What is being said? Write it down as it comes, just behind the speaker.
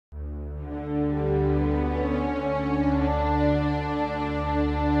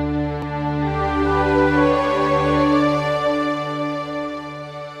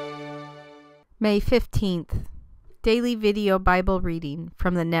May 15th, Daily Video Bible Reading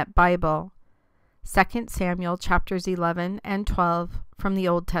from the Net Bible, 2 Samuel chapters 11 and 12 from the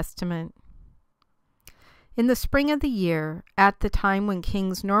Old Testament. In the spring of the year, at the time when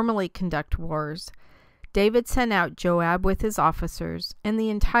kings normally conduct wars, David sent out Joab with his officers and the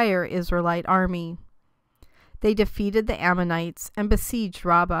entire Israelite army. They defeated the Ammonites and besieged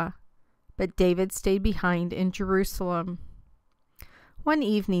Rabbah, but David stayed behind in Jerusalem. One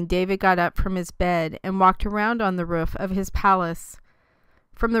evening David got up from his bed and walked around on the roof of his palace.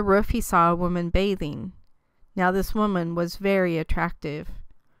 From the roof he saw a woman bathing. Now this woman was very attractive.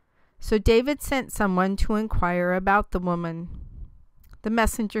 So David sent someone to inquire about the woman. The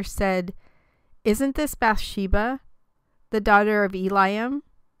messenger said, "Isn't this Bathsheba, the daughter of Eliam,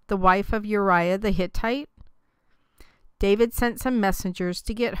 the wife of Uriah the Hittite?" David sent some messengers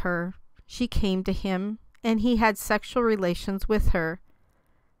to get her. She came to him, and he had sexual relations with her.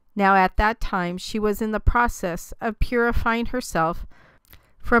 Now at that time she was in the process of purifying herself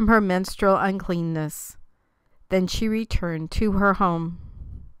from her menstrual uncleanness. Then she returned to her home.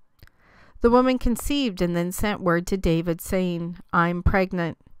 The woman conceived and then sent word to David saying, "I'm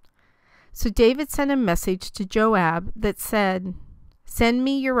pregnant." So David sent a message to Joab that said, "Send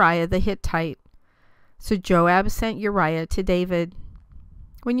me Uriah the Hittite." So Joab sent Uriah to David.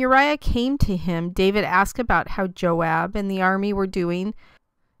 When Uriah came to him, David asked about how Joab and the army were doing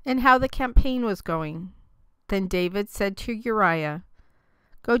and how the campaign was going. Then David said to Uriah,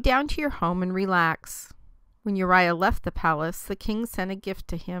 "Go down to your home and relax." When Uriah left the palace, the king sent a gift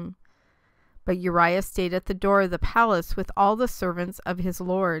to him. But Uriah stayed at the door of the palace with all the servants of his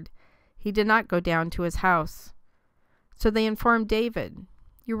lord. He did not go down to his house. So they informed David,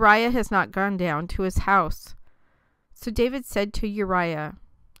 "Uriah has not gone down to his house." So David said to Uriah,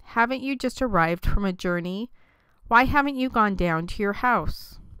 "Haven't you just arrived from a journey? Why haven't you gone down to your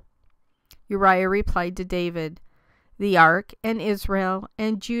house?" Uriah replied to David, "The ark and Israel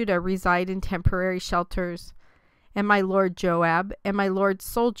and Judah reside in temporary shelters, and my lord Joab and my lord's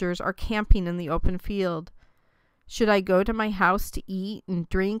soldiers are camping in the open field. Should I go to my house to eat and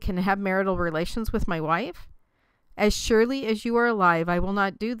drink and have marital relations with my wife? As surely as you are alive, I will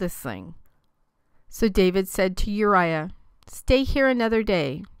not do this thing." So David said to Uriah, "Stay here another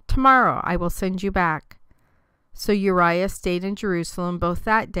day. Tomorrow I will send you back." So Uriah stayed in Jerusalem both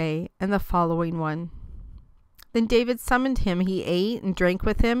that day and the following one. Then David summoned him. He ate and drank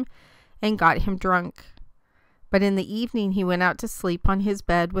with him and got him drunk. But in the evening he went out to sleep on his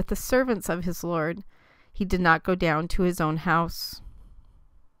bed with the servants of his lord. He did not go down to his own house.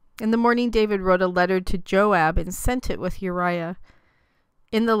 In the morning David wrote a letter to Joab and sent it with Uriah.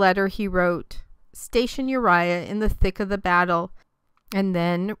 In the letter he wrote, "Station Uriah in the thick of the battle, and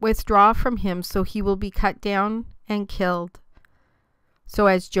then withdraw from him so he will be cut down and killed." So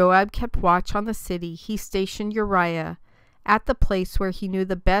as Joab kept watch on the city, he stationed Uriah at the place where he knew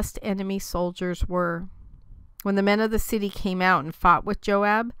the best enemy soldiers were. When the men of the city came out and fought with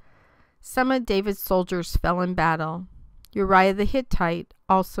Joab, some of David's soldiers fell in battle. Uriah the Hittite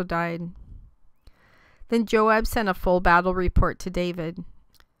also died. Then Joab sent a full battle report to David.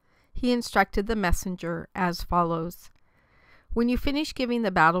 He instructed the messenger as follows: "When you finish giving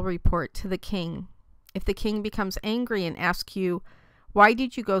the battle report to the king, if the king becomes angry and asks you, 'Why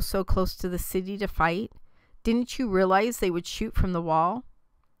did you go so close to the city to fight? Didn't you realize they would shoot from the wall?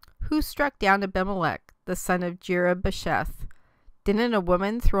 Who struck down Abimelech, the son of Jerubbaal? Didn't a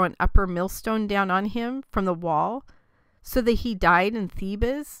woman throw an upper millstone down on him from the wall so that he died in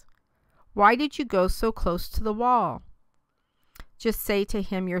Thebez? Why did you go so close to the wall?' Just say to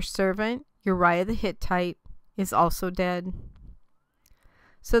him, 'Your servant, Uriah the Hittite, is also dead.'"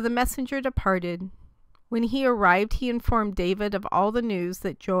 So the messenger departed. When he arrived, he informed David of all the news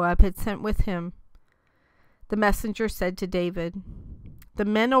that Joab had sent with him. The messenger said to David, "The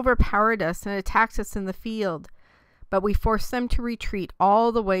men overpowered us and attacked us in the field, but we forced them to retreat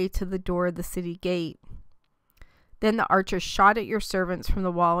all the way to the door of the city gate. Then the archers shot at your servants from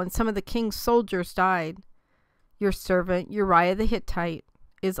the wall, and some of the king's soldiers died. Your servant, Uriah the Hittite,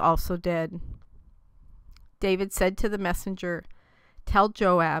 is also dead." David said to the messenger, "Tell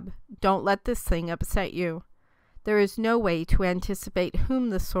Joab, don't let this thing upset you. There is no way to anticipate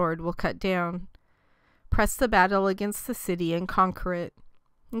whom the sword will cut down. Press the battle against the city and conquer it.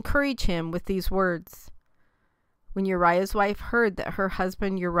 Encourage him with these words." When Uriah's wife heard that her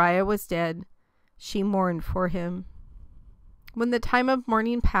husband Uriah was dead, she mourned for him. When the time of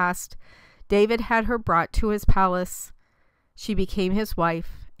mourning passed, David had her brought to his palace. She became his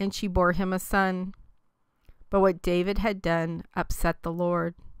wife, and she bore him a son. But what David had done upset the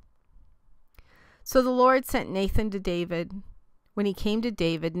Lord. So the Lord sent Nathan to David. When he came to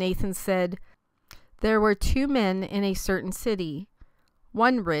David, Nathan said, There were 2 men in a certain city,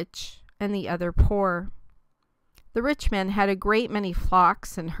 one rich and the other poor. The rich man had a great many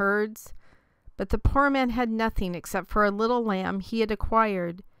flocks and herds, but the poor man had nothing except for a little lamb he had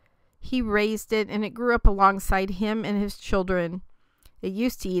acquired. He raised it, and it grew up alongside him and his children. It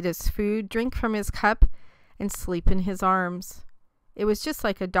used to eat his food, drink from his cup, and sleep in his arms. It was just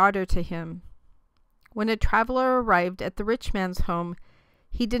like a daughter to him. When a traveler arrived at the rich man's home,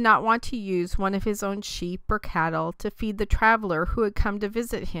 he did not want to use one of his own sheep or cattle to feed the traveler who had come to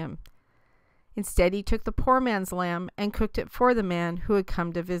visit him. Instead, he took the poor man's lamb and cooked it for the man who had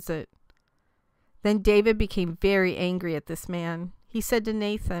come to visit. Then David became very angry at this man. He said to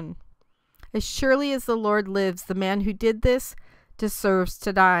Nathan, "As surely as the Lord lives, the man who did this deserves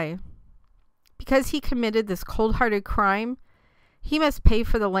to die. Because he committed this cold-hearted crime, he must pay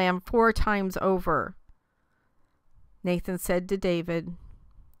for the lamb 4 times over." Nathan said to David,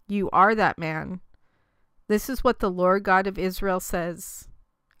 "You are that man. This is what the Lord God of Israel says.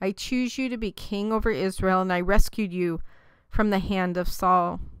 I choose you to be king over Israel, and I rescued you from the hand of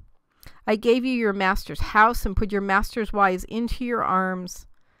Saul. I gave you your master's house and put your master's wives into your arms.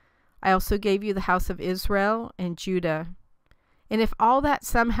 I also gave you the house of Israel and Judah. And if all that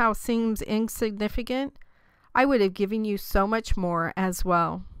somehow seems insignificant, I would have given you so much more as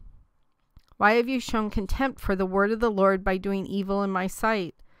well. Why have you shown contempt for the word of the Lord by doing evil in my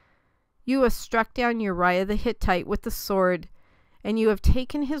sight? You have struck down Uriah the Hittite with the sword, and you have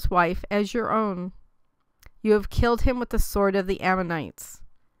taken his wife as your own. You have killed him with the sword of the Ammonites.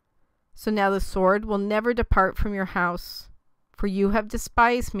 So now the sword will never depart from your house, for you have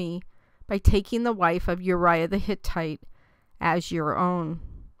despised me by taking the wife of Uriah the Hittite as your own.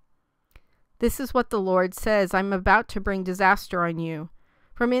 This is what the Lord says: I'm about to bring disaster on you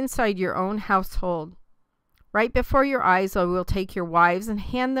from inside your own household. Right before your eyes I will take your wives and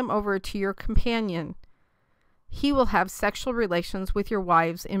hand them over to your companion. He will have sexual relations with your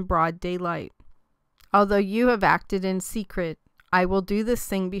wives in broad daylight. Although you have acted in secret, I will do this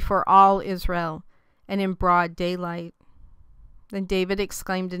thing before all Israel and in broad daylight." Then David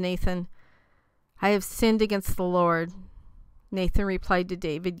exclaimed to Nathan, "I have sinned against the Lord." Nathan replied to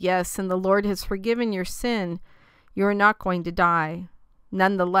David, "Yes, and the Lord has forgiven your sin. You are not going to die.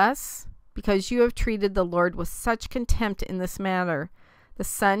 Nonetheless, because you have treated the Lord with such contempt in this matter, the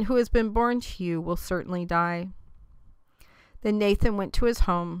son who has been born to you will certainly die." Then Nathan went to his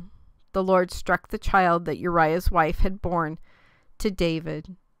home. The Lord struck the child that Uriah's wife had borne to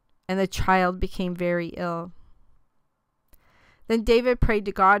David, and the child became very ill. Then David prayed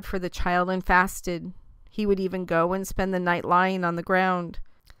to God for the child and fasted. He would even go and spend the night lying on the ground.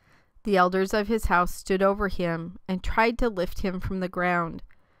 The elders of his house stood over him and tried to lift him from the ground,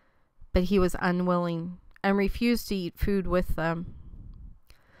 but he was unwilling and refused to eat food with them.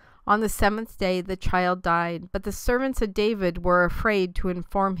 On the 7th day the child died, but the servants of David were afraid to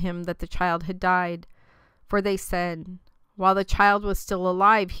inform him that the child had died, for they said, "While the child was still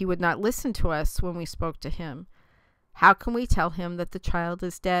alive, he would not listen to us when we spoke to him. How can we tell him that the child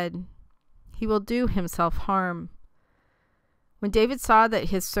is dead? He will do himself harm." When David saw that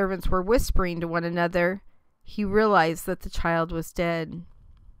his servants were whispering to one another, he realized that the child was dead.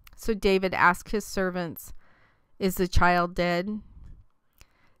 So David asked his servants, "Is the child dead?"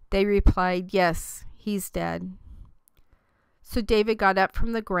 They replied, "Yes, he's dead." So David got up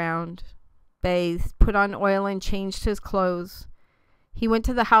from the ground, bathed, put on oil, and changed his clothes. He went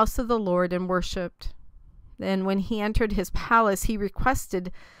to the house of the Lord and worshipped. Then when he entered his palace, he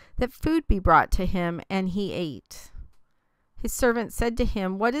requested that food be brought to him, and he ate. His servant said to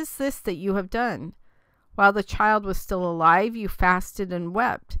him, "What is this that you have done? While the child was still alive, you fasted and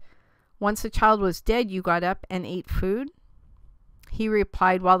wept. Once the child was dead, you got up and ate food?" He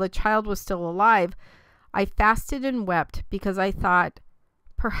replied, "While the child was still alive, I fasted and wept because I thought,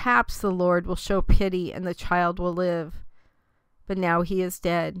 perhaps the Lord will show pity and the child will live. But now he is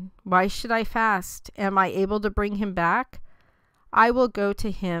dead. Why should I fast? Am I able to bring him back? I will go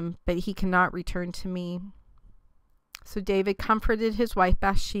to him, but he cannot return to me." So David comforted his wife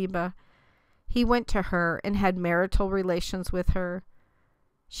Bathsheba. He went to her and had marital relations with her.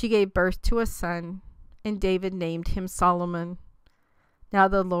 She gave birth to a son, and David named him Solomon. Now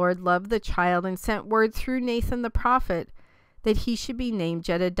the Lord loved the child and sent word through Nathan the prophet that he should be named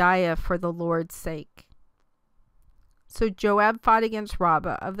Jedediah for the Lord's sake. So Joab fought against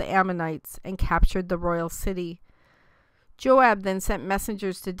Rabbah of the Ammonites and captured the royal city. Joab then sent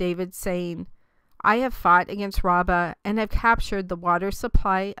messengers to David, saying, "I have fought against Rabbah and have captured the water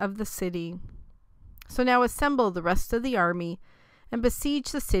supply of the city. So now assemble the rest of the army and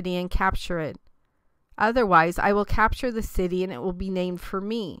besiege the city and capture it. Otherwise I will capture the city and it will be named for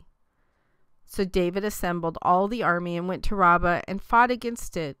me." So David assembled all the army and went to Rabbah and fought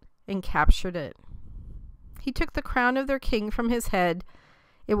against it and captured it. He took the crown of their king from his head.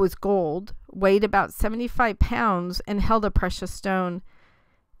 It was gold, weighed about 75 pounds, and held a precious stone,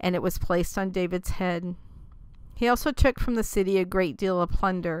 and it was placed on David's head. He also took from the city a great deal of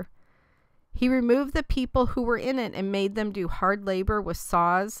plunder. He removed the people who were in it and made them do hard labor with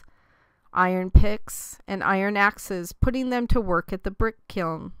saws, iron picks, and iron axes, putting them to work at the brick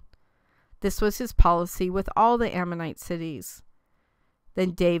kiln. This was his policy with all the Ammonite cities.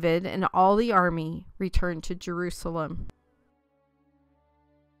 Then David and all the army returned to Jerusalem.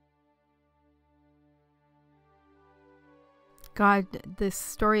 God, this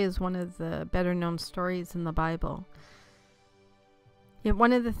story is one of the better known stories in the Bible. Yet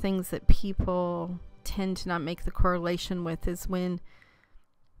one of the things that people tend to not make the correlation with is when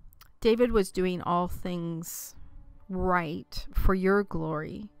David was doing all things right for your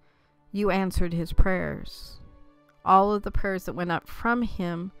glory, you answered his prayers. All of the prayers that went up from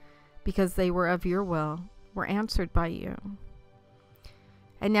him, because they were of your will, were answered by you.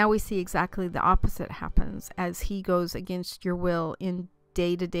 And now we see exactly the opposite happens as he goes against your will in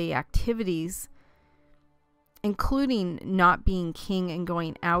day-to-day activities, including not being king and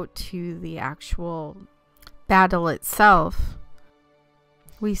going out to the actual battle itself.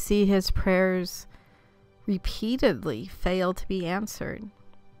 We see his prayers repeatedly fail to be answered.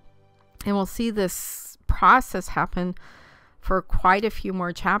 And we'll see this process happen for quite a few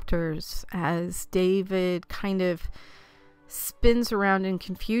more chapters as David kind of spins around in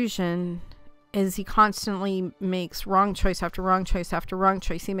confusion as he constantly makes wrong choice after wrong choice after wrong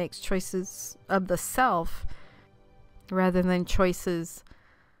choice. He makes choices of the self rather than choices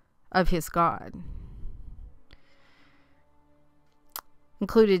of his God.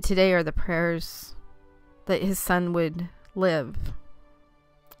 Included today are the prayers that his son would live.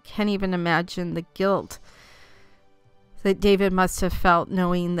 Can't even imagine the guilt that David must have felt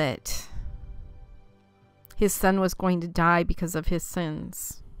knowing that his son was going to die because of his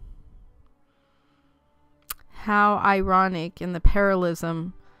sins. How ironic in the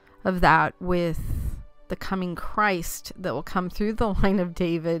parallelism of that with the coming Christ that will come through the line of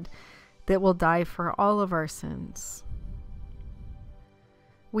David that will die for all of our sins.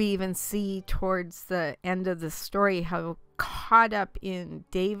 We even see towards the end of the story how caught up in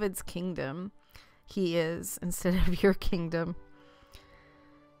David's kingdom he is instead of your kingdom.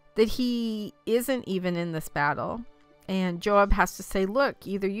 That he isn't even in this battle. And Joab has to say, look,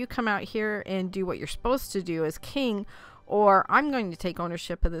 either you come out here and do what you're supposed to do as king, or I'm going to take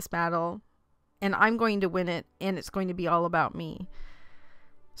ownership of this battle and I'm going to win it, and it's going to be all about me.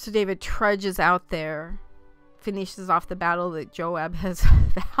 So David trudges out there, finishes off the battle that Joab has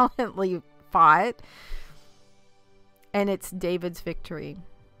valiantly fought, and it's David's victory.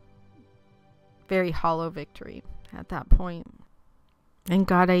 Very hollow victory at that point. And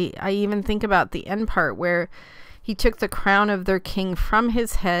God, I even think about the end part where he took the crown of their king from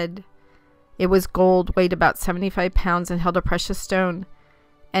his head. It was gold, weighed about 75 pounds, and held a precious stone,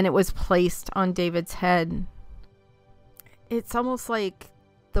 and it was placed on David's head. It's almost like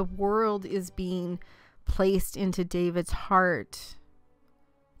the world is being placed into David's heart,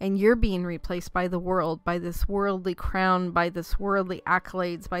 and you're being replaced by the world, by this worldly crown, by this worldly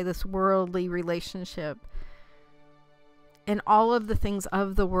accolades, by this worldly relationship. And all of the things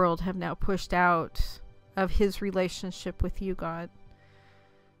of the world have now pushed out of his relationship with you, God.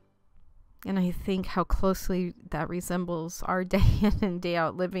 And I think how closely that resembles our day in and day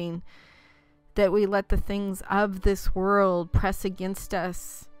out living, that we let the things of this world press against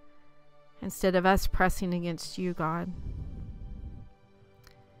us instead of us pressing against you, God.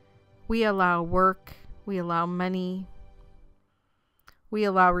 We allow work, we allow money, we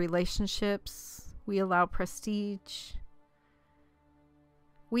allow relationships, we allow prestige.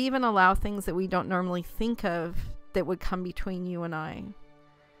 We even allow things that we don't normally think of that would come between you and I.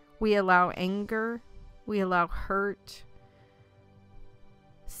 We allow anger, we allow hurt,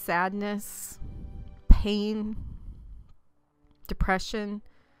 sadness, pain, depression,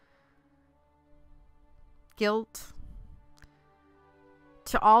 guilt,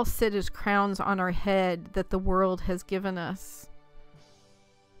 to all sit as crowns on our head that the world has given us.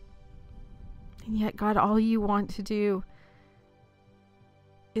 And yet, God, all you want to do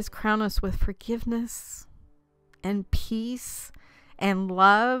is crown us with forgiveness and peace and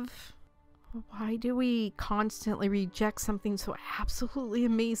love. Why do we constantly reject something so absolutely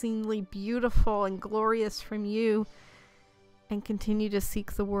amazingly beautiful and glorious from you and continue to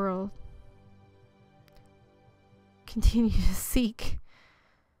seek the world? Continue to seek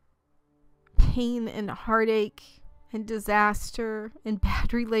pain and heartache and disaster and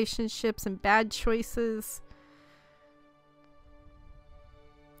bad relationships and bad choices,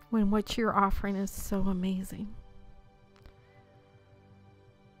 when what you're offering is so amazing.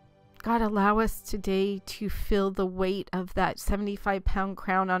 God, allow us today to feel the weight of that 75-pound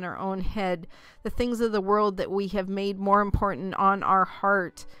crown on our own head, the things of the world that we have made more important on our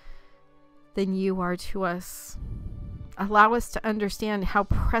heart than you are to us. Allow us to understand how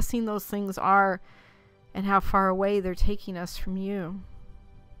pressing those things are and how far away they're taking us from you.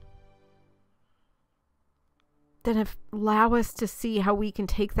 Then allow us to see how we can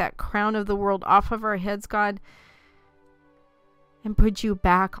take that crown of the world off of our heads, God, and put you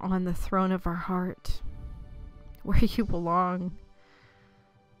back on the throne of our heart, where you belong.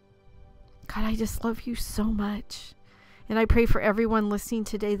 God, I just love you so much. And I pray for everyone listening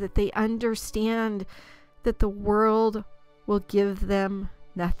today that they understand that the world will give them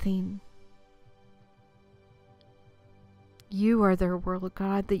nothing. You are their world,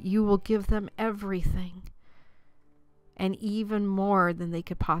 God, that you will give them everything and even more than they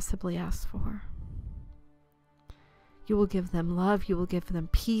could possibly ask for. You will give them love. You will give them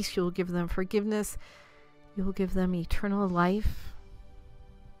peace. You will give them forgiveness. You will give them eternal life.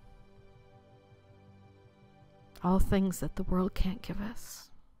 All things that the world can't give us.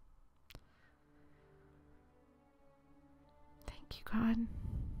 Thank you, God.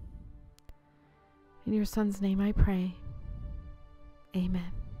 In your Son's name I pray.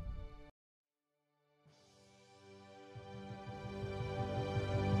 Amen.